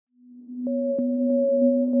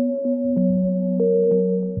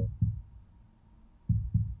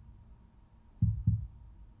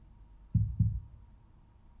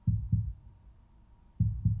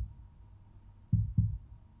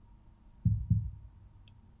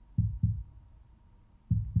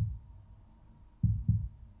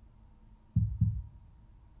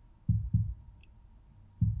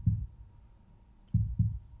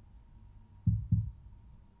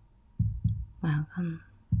Welcome,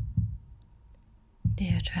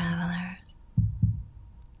 dear travelers,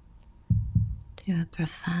 to a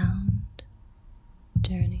profound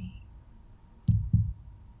journey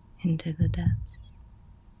into the depths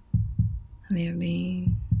of your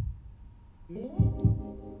being,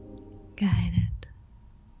 guided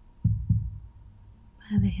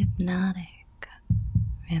by the hypnotic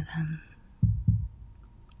rhythm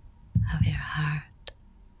of your heart.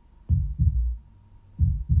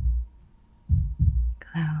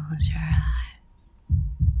 Close your eyes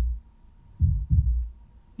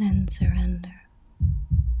and surrender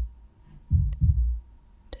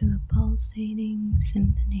to the pulsating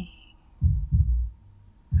symphony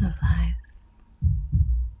of life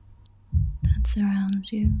that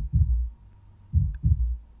surrounds you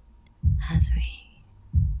as we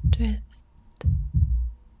drift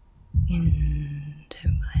into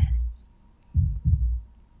bliss.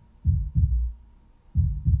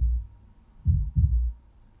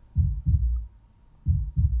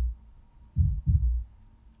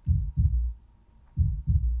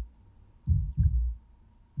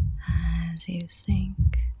 As you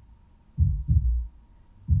sink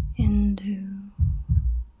into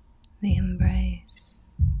the embrace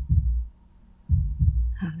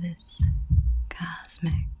of this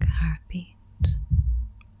cosmic heartbeat,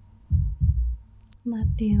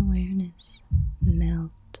 let the awareness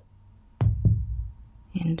melt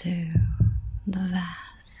into the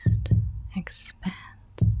vast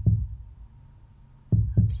expanse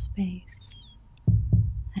of space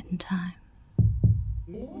and time.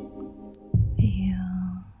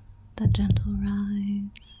 Feel the gentle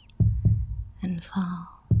rise and fall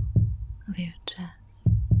of your chest,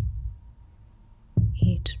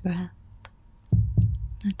 each breath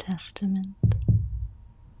a testament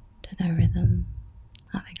to the rhythm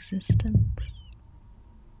of existence.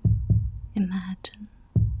 Imagine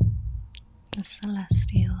the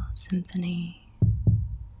celestial symphony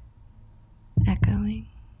echoing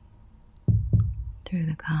through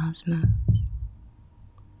the cosmos,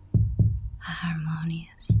 a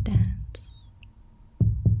harmonious dance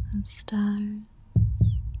of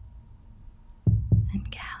stars and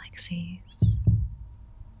galaxies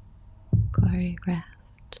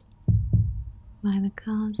choreographed by the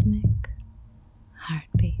cosmic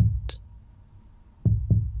heartbeat.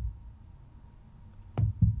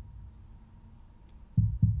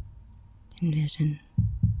 Envision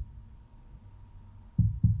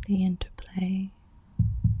the interplay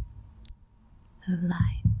of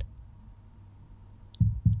light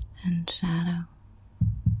and shadow,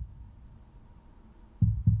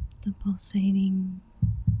 the pulsating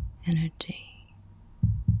energy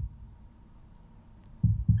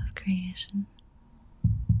of creation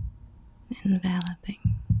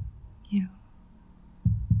enveloping you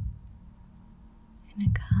in a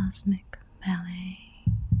cosmic ballet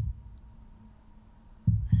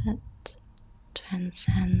that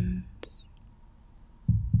transcends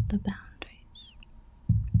the boundaries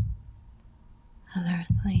of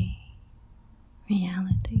earthly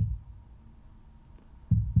reality.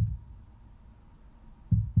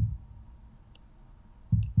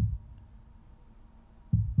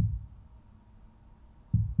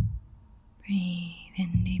 Breathe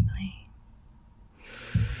in deeply.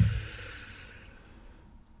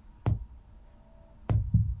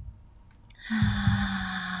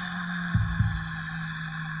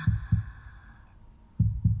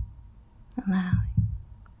 Allowing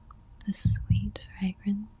the sweet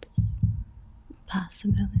fragrance of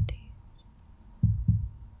possibilities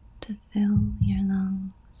to fill your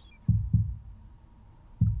lungs.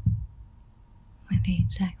 With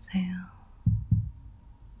each exhale,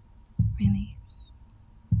 release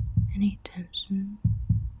any tension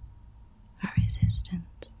or resistance,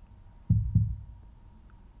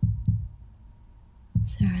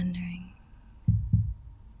 surrendering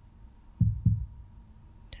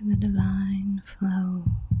to the divine flow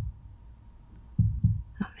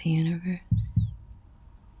of the universe.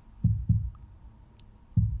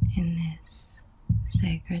 In this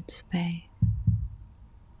sacred space,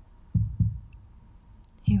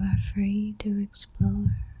 you are free to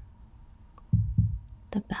explore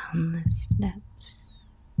the boundless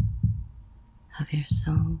depths of your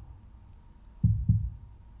soul.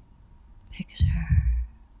 Picture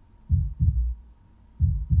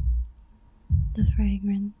the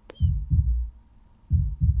fragrance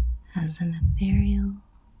as an ethereal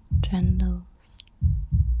trendles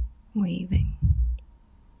weaving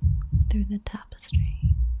through the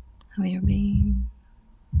tapestry of your being,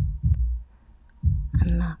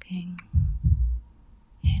 unlocking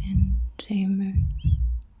hidden chambers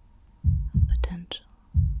of potential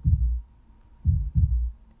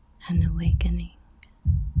and awakening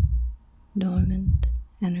dormant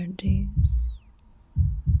energies.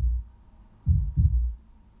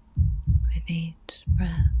 With each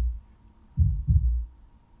breath,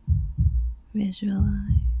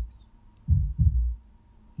 visualize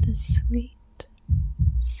the sweet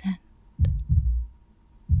scent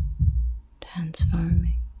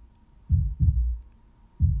transforming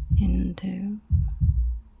into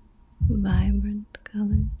vibrant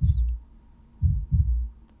colors,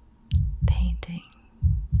 painting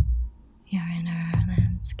your inner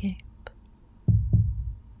landscape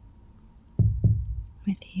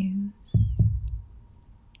with hues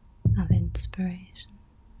of inspiration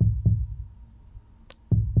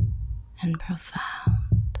and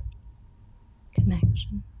profound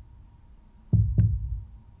connection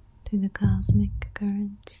to the cosmic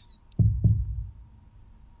currents.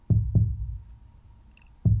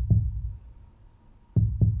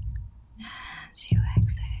 As you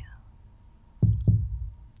exhale,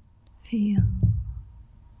 feel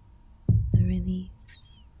the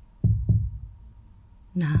release,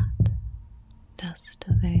 not just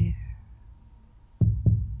of air,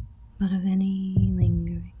 but of any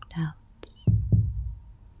lingering doubts,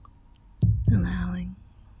 allowing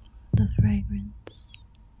the fragrance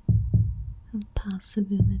of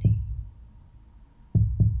possibility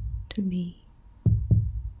to be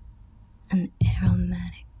an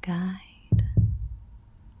aromatic guide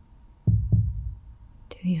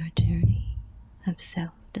to your journey of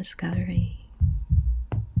self-discovery.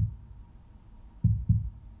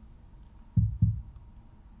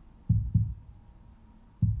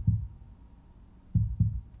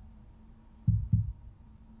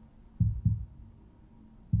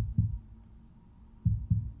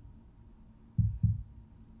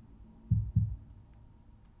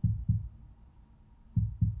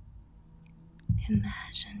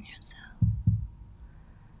 Imagine yourself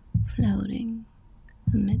floating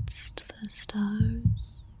amidst the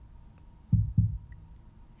stars,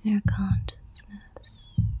 your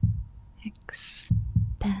consciousness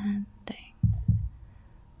expanding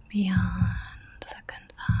beyond the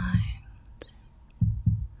confines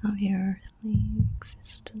of your earthly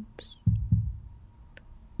existence.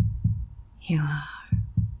 You are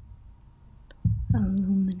a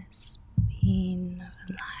luminous being of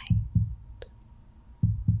light,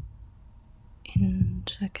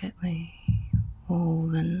 intricately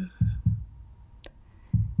woven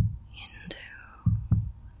into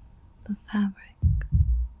the fabric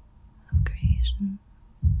of creation,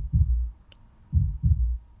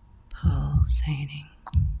 pulsating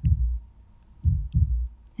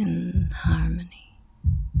in harmony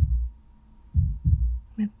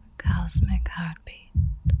with the cosmic heartbeat.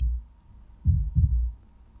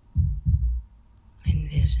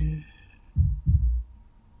 Envision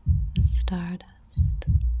the stardust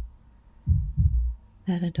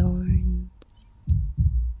that adorns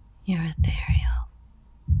your ethereal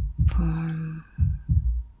form,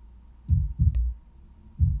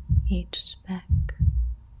 each speck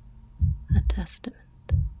a testament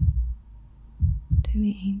to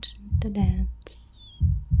the ancient dance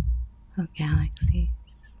of galaxies.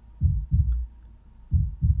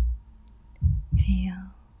 Feel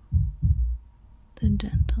the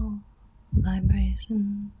gentle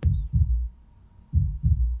vibrations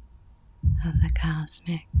of the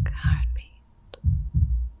cosmic heartbeat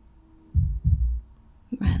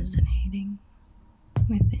resonating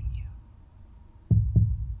within you.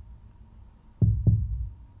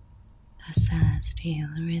 A celestial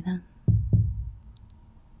rhythm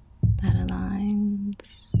that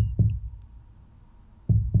aligns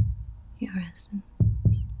your essence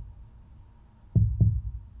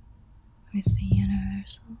with the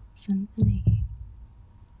universal symphony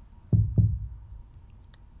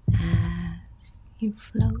as you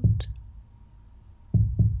float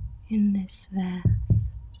in this vast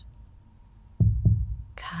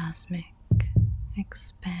cosmic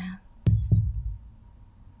expanse.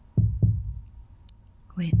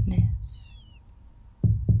 Witness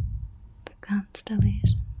the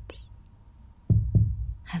constellations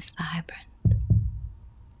as vibrant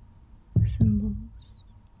symbols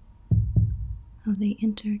of the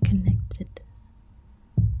interconnected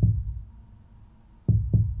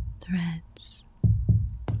threads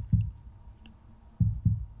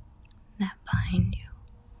that bind you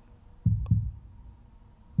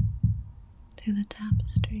to the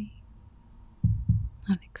tapestry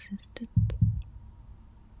of existence.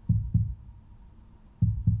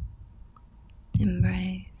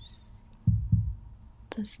 Embrace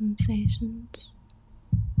the sensations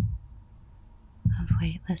of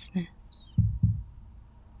weightlessness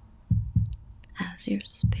as your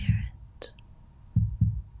spirit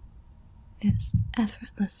is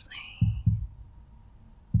effortlessly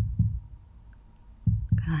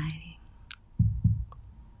gliding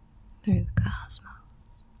through the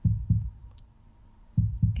cosmos,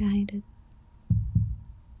 guided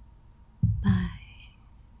by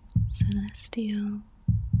celestial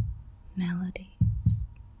melodies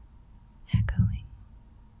echoing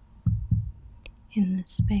in the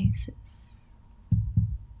spaces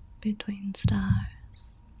between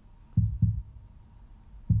stars.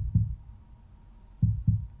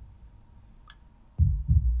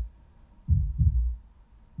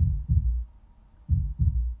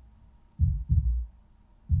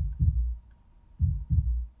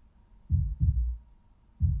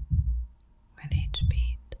 With each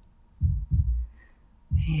beat,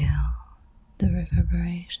 feel the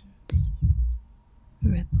reverberations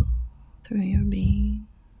ripple through your being,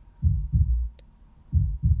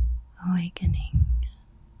 awakening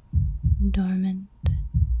dormant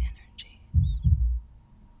energies,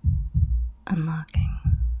 unlocking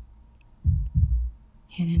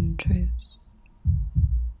hidden truths.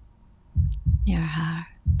 Your heart,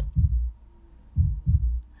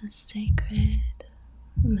 a sacred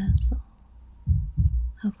vessel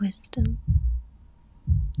of wisdom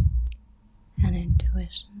and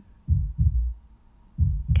intuition,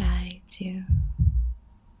 guides you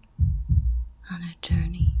on a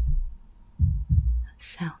journey of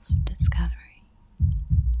self-discovery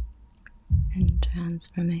and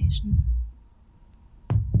transformation.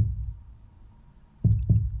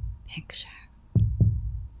 Picture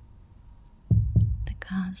the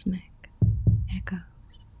cosmic echoes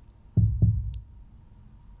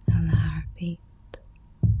of the heartbeat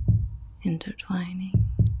intertwining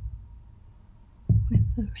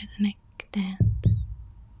with the rhythmic dance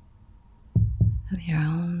of your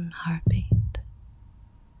own heartbeat,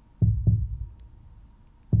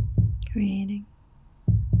 creating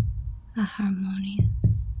a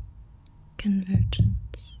harmonious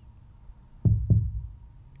convergence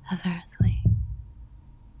of earthly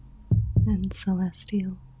and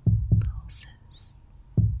celestial pulses.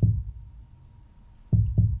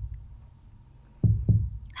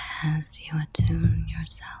 As you attune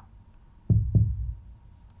yourself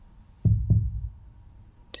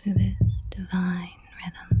to this divine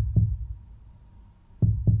rhythm,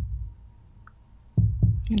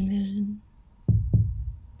 envision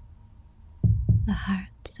the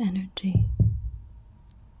heart's energy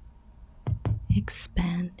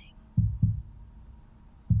expanding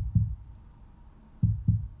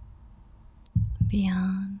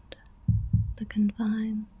beyond the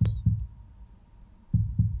confines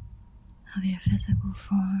of your physical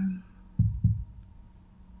form,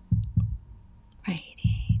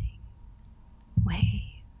 radiating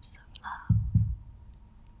waves of love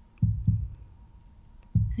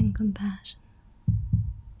and compassion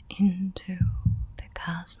into the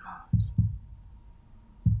cosmos.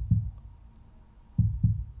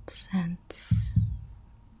 Sense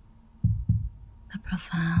the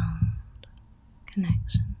profound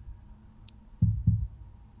connection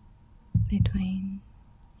between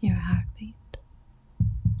your heartbeat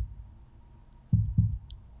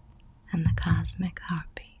and the cosmic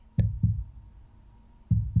heartbeat.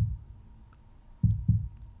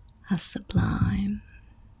 A sublime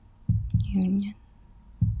union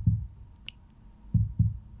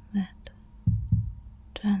that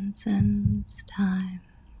transcends time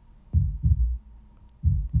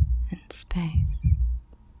and space,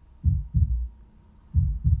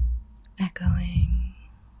 echoing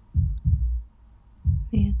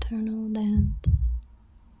the eternal dance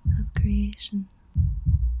of creation.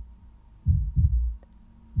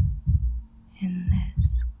 In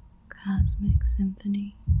this cosmic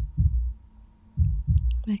symphony,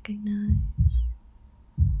 recognize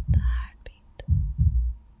the heartbeat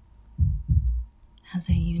as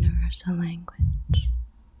a universal language.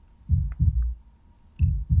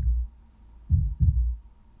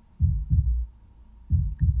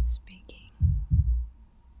 Speaking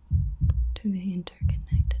to the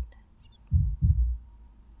interconnectedness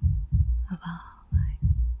of all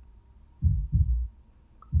life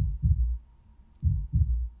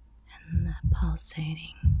and the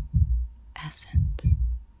pulsating essence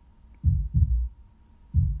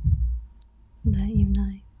that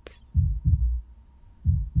unites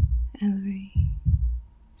every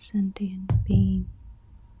sentient being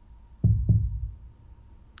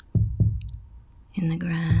in the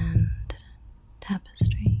grand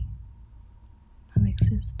tapestry of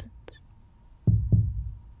existence.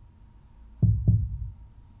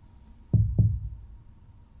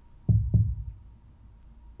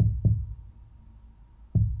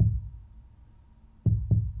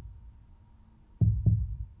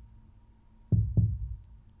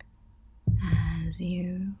 As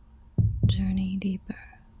you journey deeper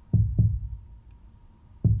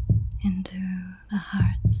into the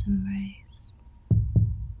heart's embrace.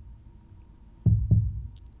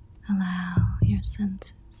 Allow your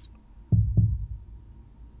senses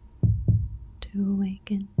to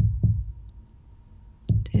awaken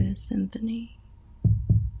to the symphony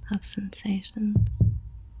of sensations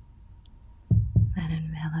that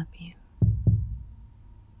envelop you.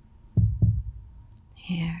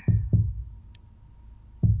 Hear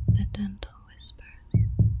the gentle whispers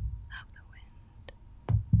of the wind,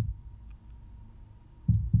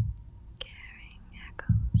 carrying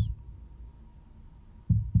echoes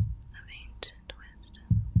of ancient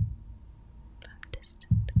wisdom from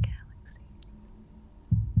distant galaxies.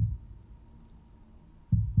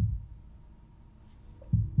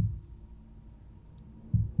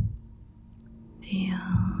 Feel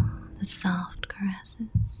the soft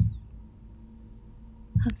caresses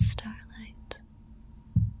of starlight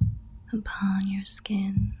upon your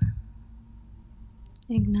skin,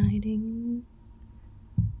 igniting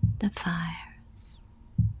the fires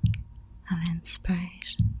of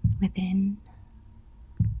inspiration within.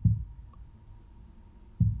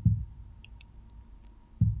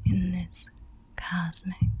 In this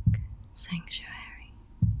cosmic sanctuary,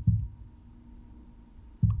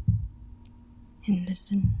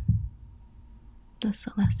 envision the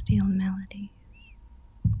celestial melodies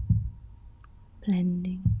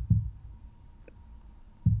blending,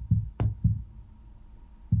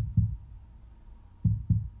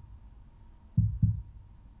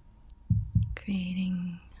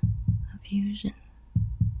 creating a fusion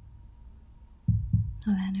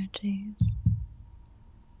of energies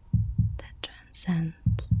that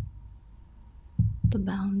transcends the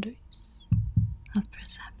boundaries of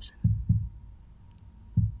perception.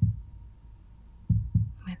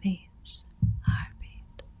 With each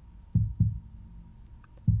heartbeat,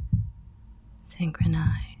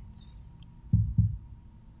 synchronize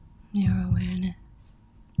your awareness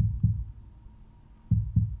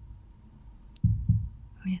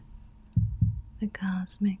with the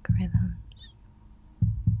cosmic rhythms,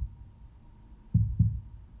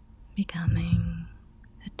 becoming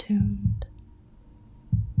attuned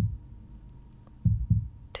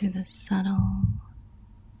to the subtle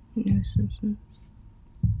nuisances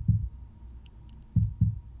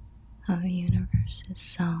of the universe's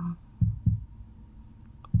song.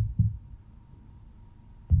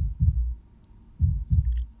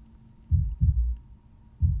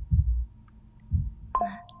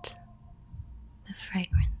 Let the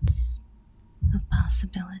fragrance of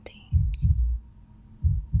possibilities,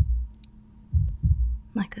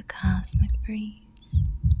 like a cosmic breeze,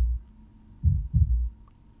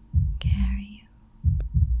 carry you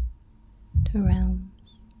to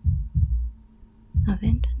realms of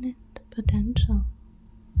infinite potential,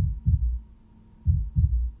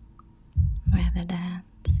 where the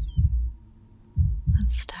dance of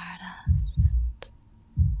stardust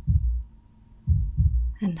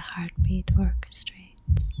and heartbeat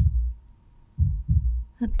orchestrates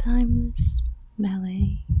a timeless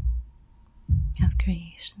ballet of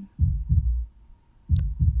creation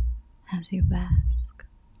as you bask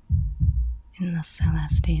in the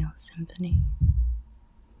celestial symphony.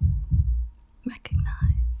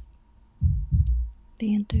 Recognize the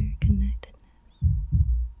interconnectedness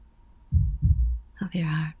of your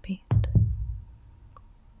heartbeat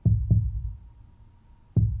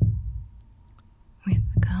with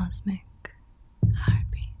the cosmic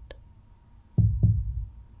heartbeat,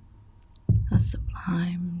 a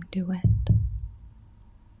sublime duet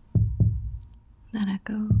that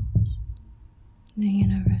echoes the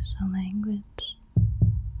universal language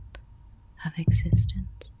of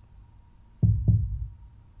existence.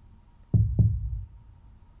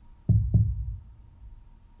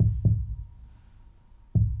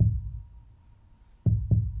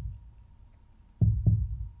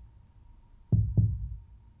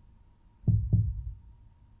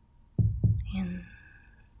 In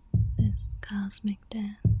this cosmic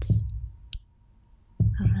dance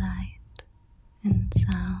of light and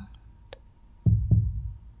sound,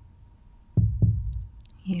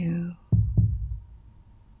 you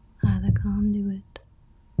are the conduit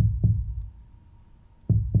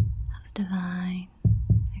of divine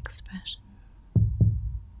expression,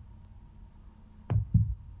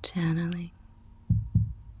 channeling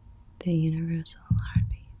the universal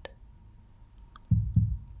heartbeat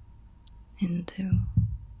into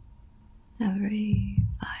every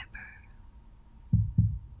fiber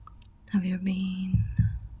of your being.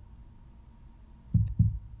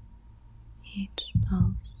 Each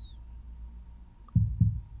pulse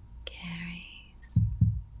carries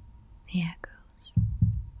the echoes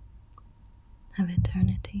of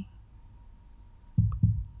eternity,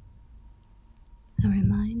 a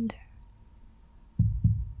reminder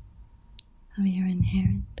of your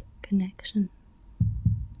inherent connection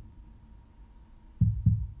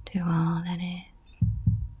to all that is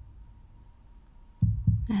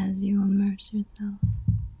as you immerse yourself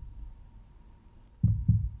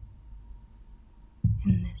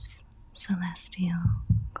in this celestial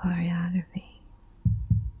choreography.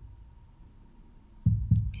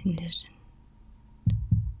 Condition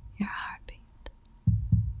your heartbeat.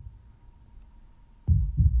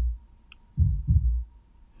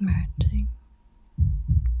 Merging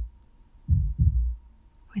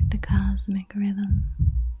with the cosmic rhythm,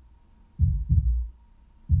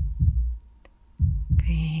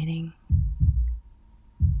 creating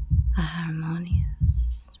a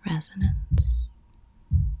harmonious resonance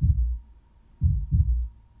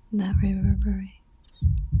that reverberates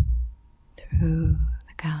through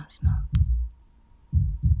the cosmos.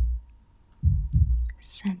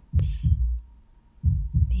 Sense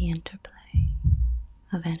the interplay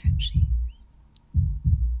of energies,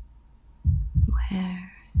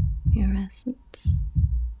 where your essence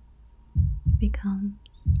becomes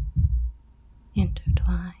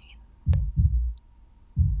intertwined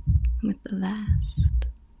with the vast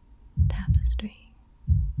tapestry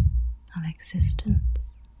of existence.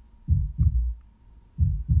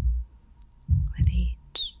 With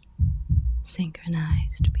each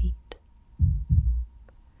synchronized beat,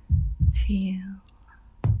 feel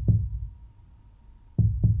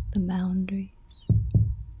the boundaries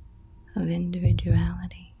of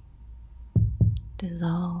individuality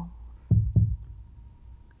dissolve,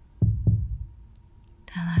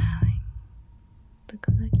 allowing the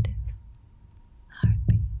collective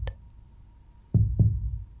heartbeat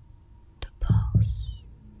to pulse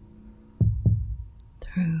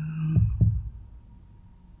through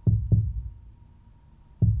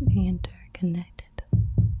the interconnected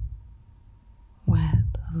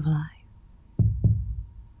web of life.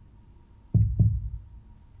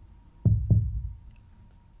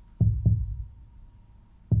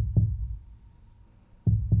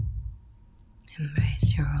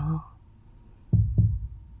 Embrace your role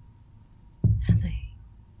as a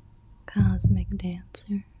cosmic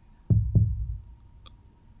dancer,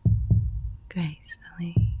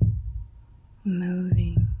 gracefully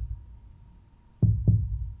moving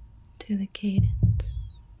to the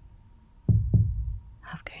cadence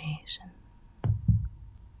of creation,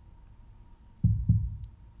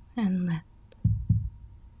 and let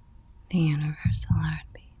the universal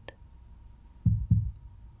heartbeat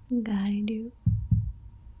guide you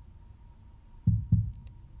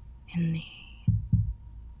in the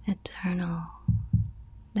eternal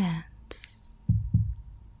dance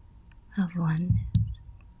of oneness.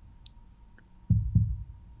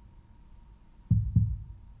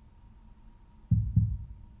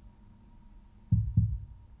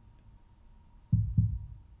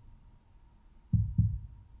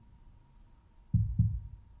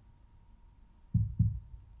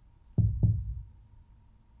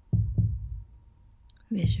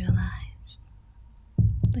 Visualize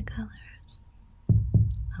the colors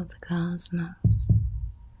of the cosmos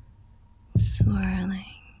swirling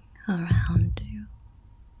around you,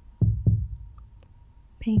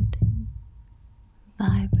 painting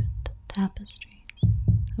vibrant tapestries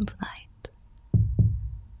of light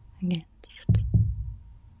against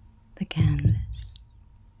the canvas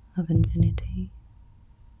of infinity.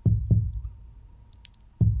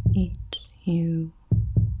 Each hue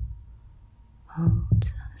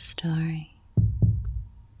holds a story,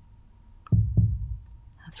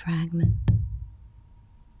 a fragment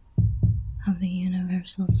of the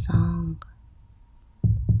universal song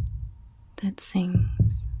that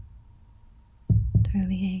sings through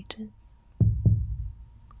the ages.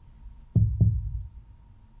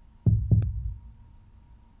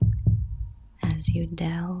 As you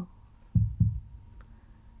delve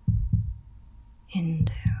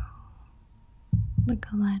into the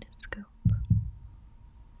kaleidoscope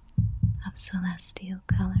of celestial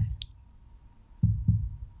colors,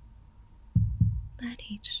 let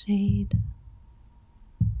each shade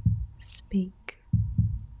speak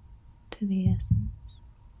to the essence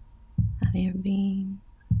of your being.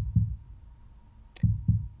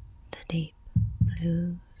 The deep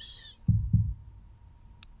blues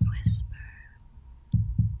whisper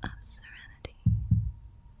of serenity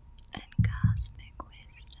and cosmic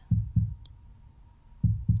wisdom.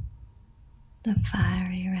 The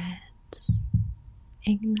fiery reds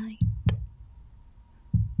ignite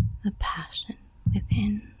the passion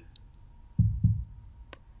within,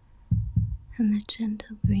 and the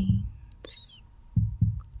gentle greens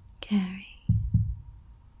carry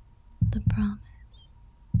promise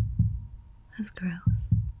of growth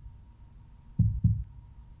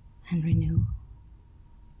and renewal.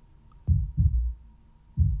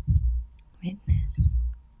 Witness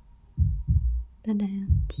the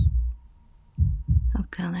dance of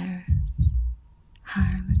colors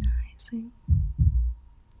harmonizing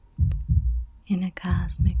in a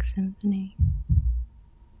cosmic symphony,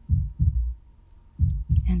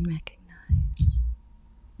 and recognize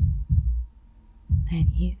that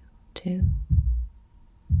you too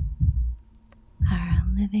are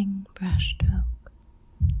a living brushstroke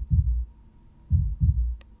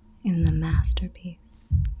in the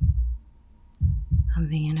masterpiece of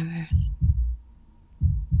the universe.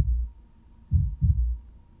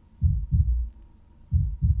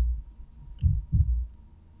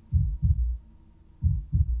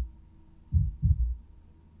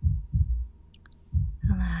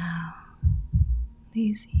 Allow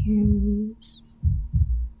these hues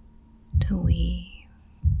to weave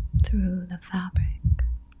through the fabric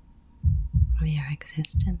of your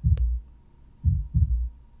existence,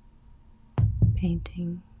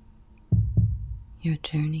 painting your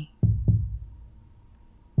journey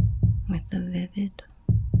with a vivid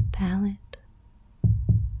palette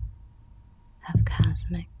of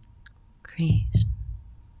cosmic creation.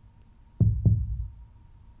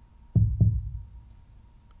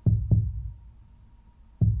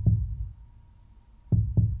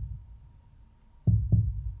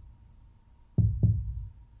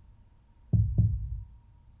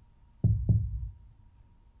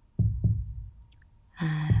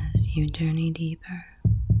 As you journey deeper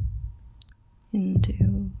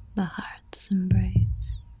into the heart's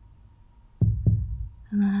embrace,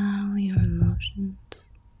 allow your emotions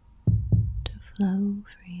to flow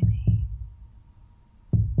freely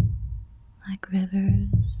like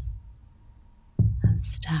rivers of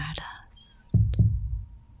stardust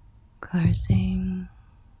coursing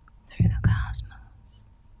through the cosmos.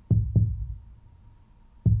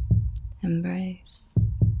 Embrace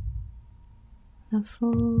the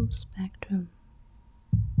full spectrum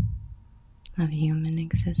of human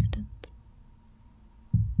existence,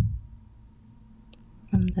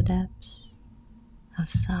 from the depths of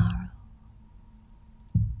sorrow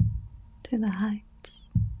to the heights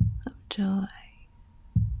of joy,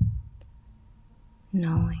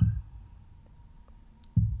 knowing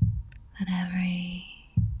that every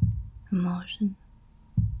emotion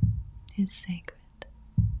is sacred,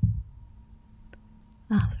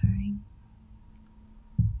 offering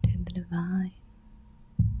to the divine.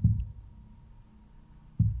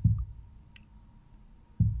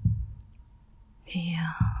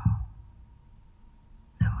 Feel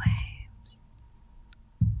the waves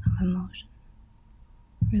of emotion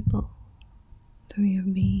ripple through your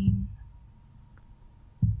being,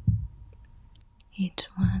 each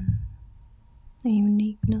one a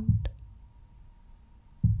unique note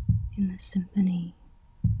in the symphony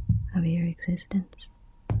of your existence.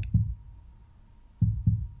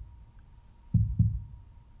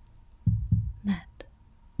 Let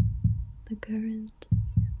the currents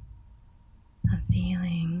of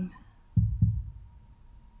feeling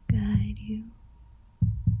guide you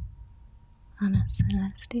on a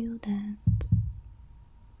celestial dance,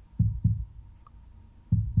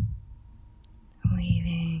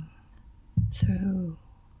 weaving through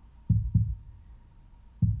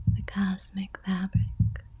the cosmic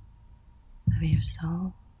fabric of your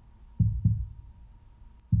soul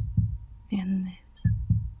in this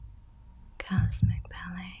cosmic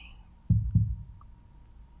ballet.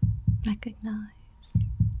 Recognize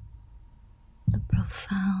the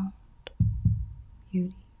profound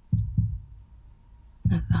beauty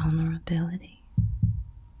of vulnerability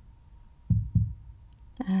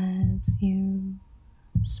as you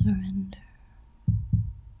surrender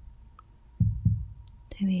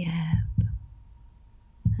to the ebb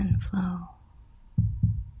and flow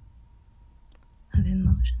of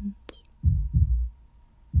emotions,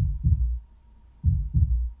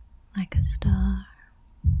 like a star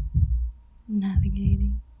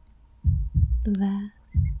navigating the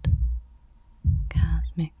vast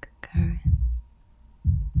cosmic current.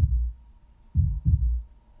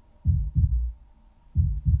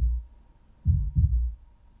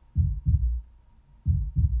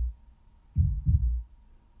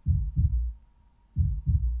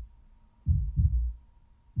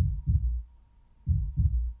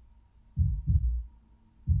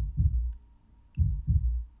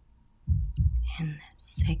 In this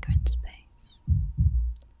sacred space,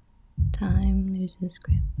 time loses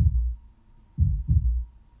grip.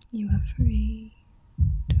 You are free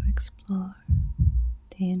to explore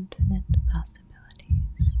the infinite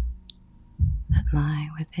possibilities that lie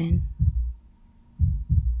within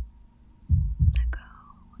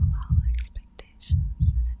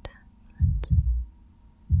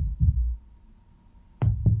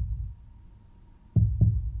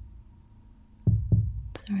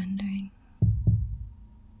surrendering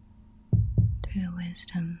to the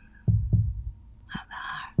wisdom of the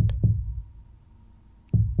heart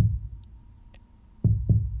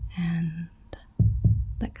and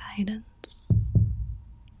the guidance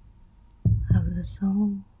of the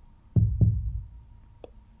soul.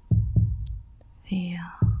 Feel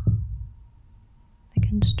the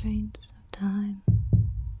constraints of time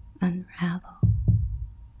unravel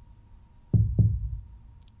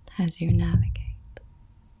as you navigate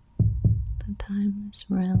the timeless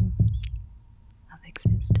realms of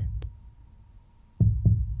existence,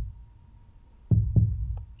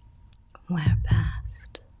 where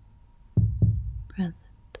past, present,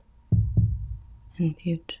 and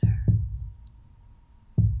future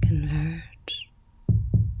converge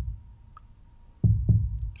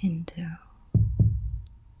into a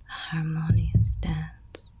harmonious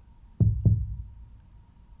dance.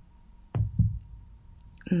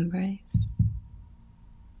 Embrace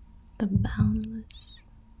the boundless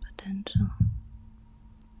potential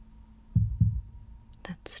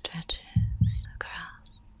that stretches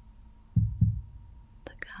across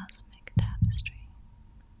the cosmic tapestry,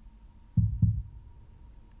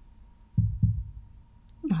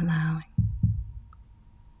 allowing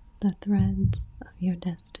the threads of your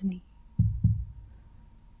destiny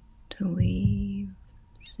to weave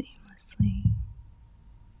seamlessly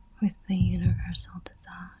with the universal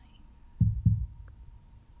design.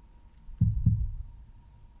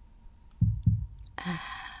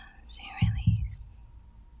 As you release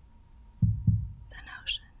the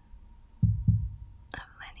notion of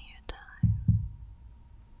linear time,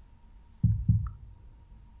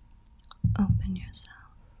 open yourself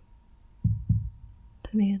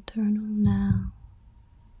to the eternal now,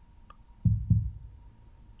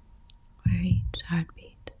 where each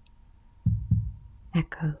heartbeat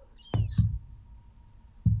echoes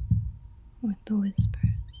with the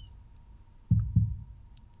whispers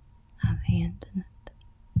of the infinite.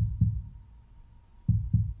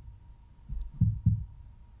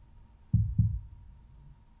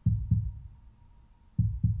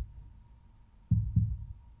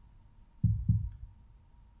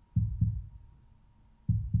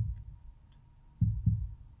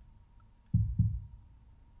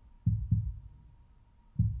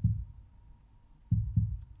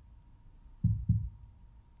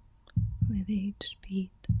 With each beat,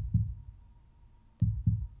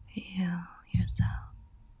 feel yourself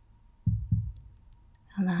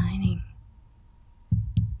aligning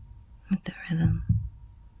with the rhythm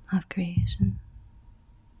of creation,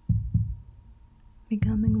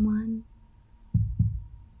 becoming one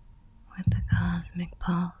with the cosmic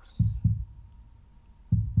pulse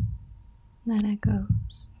that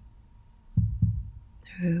echoes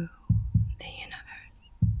through the universe.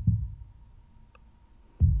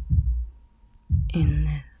 In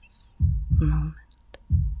this moment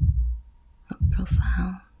of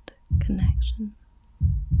profound connection,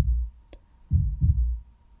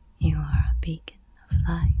 you are a beacon of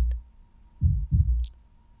light,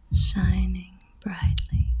 shining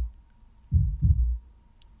brightly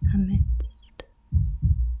amidst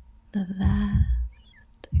the vast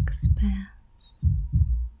expanse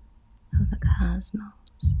of the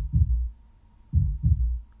cosmos.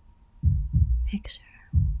 Picture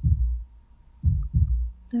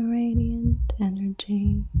the radiant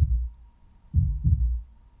energy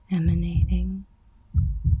emanating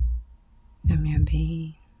from your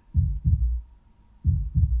being,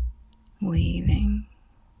 weaving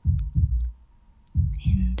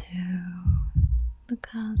into the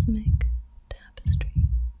cosmic tapestry,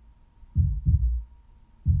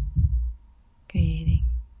 creating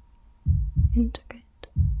intricate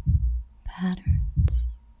patterns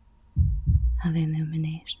of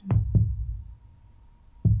illumination.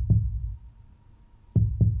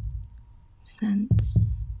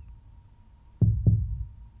 Sense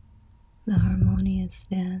the harmonious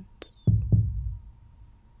dance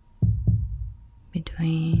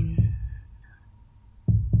between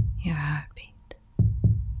your heartbeat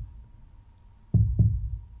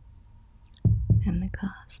and the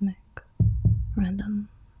cosmic rhythm,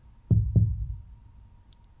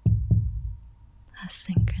 a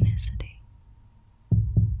synchronicity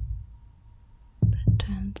that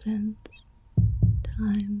transcends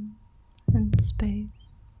time and space.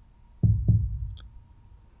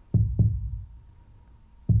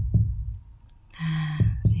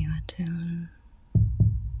 As you attune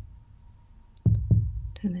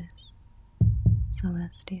to this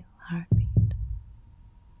celestial heartbeat,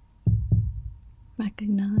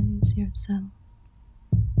 recognize yourself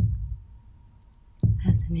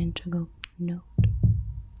as an integral note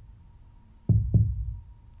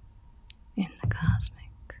in the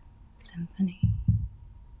cosmic symphony,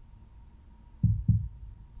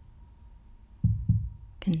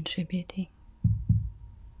 contributing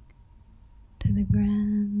to the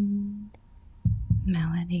grand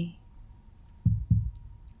melody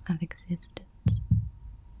of existence.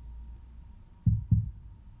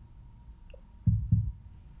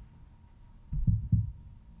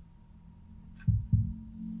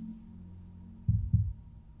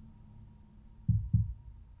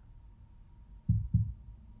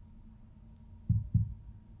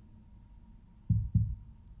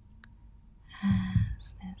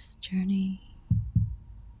 As this journey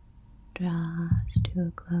draws to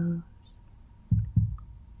a close,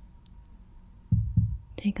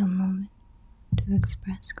 take a moment to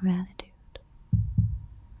express gratitude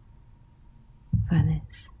for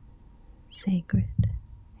this sacred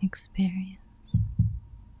experience,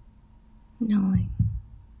 knowing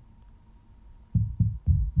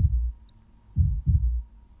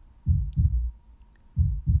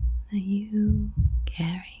that you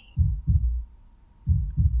carry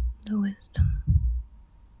the wisdom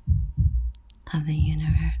of the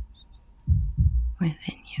universe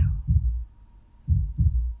within you.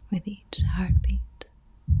 With each heartbeat,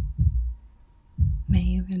 may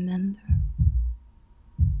you remember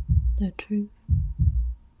the truth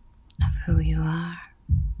of who you are,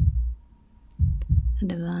 a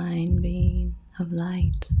divine being of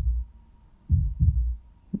light,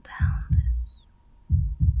 boundless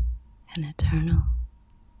and eternal.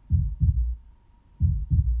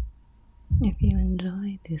 If you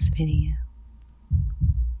enjoyed this video,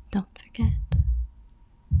 don't forget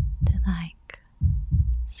to like,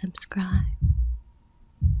 subscribe,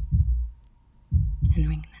 and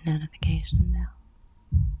ring the notification bell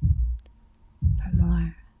for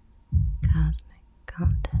more cosmic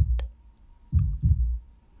content.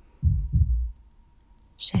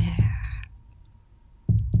 Share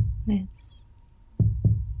this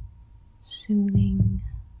soothing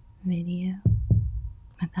video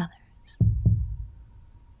with others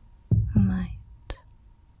who might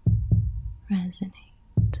resonate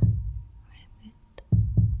with it,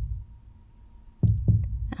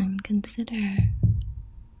 and consider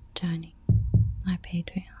joining my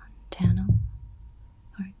Patreon channel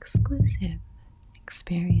for exclusive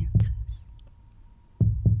experiences.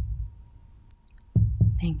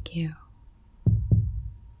 Thank you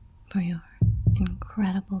for your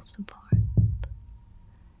incredible support.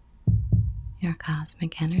 Your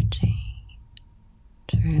cosmic energy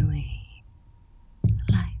truly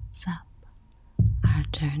lights up our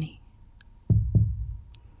journey.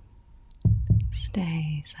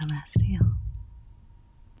 Stay celestial.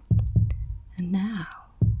 And now,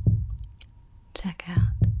 check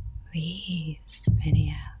out these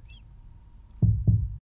videos.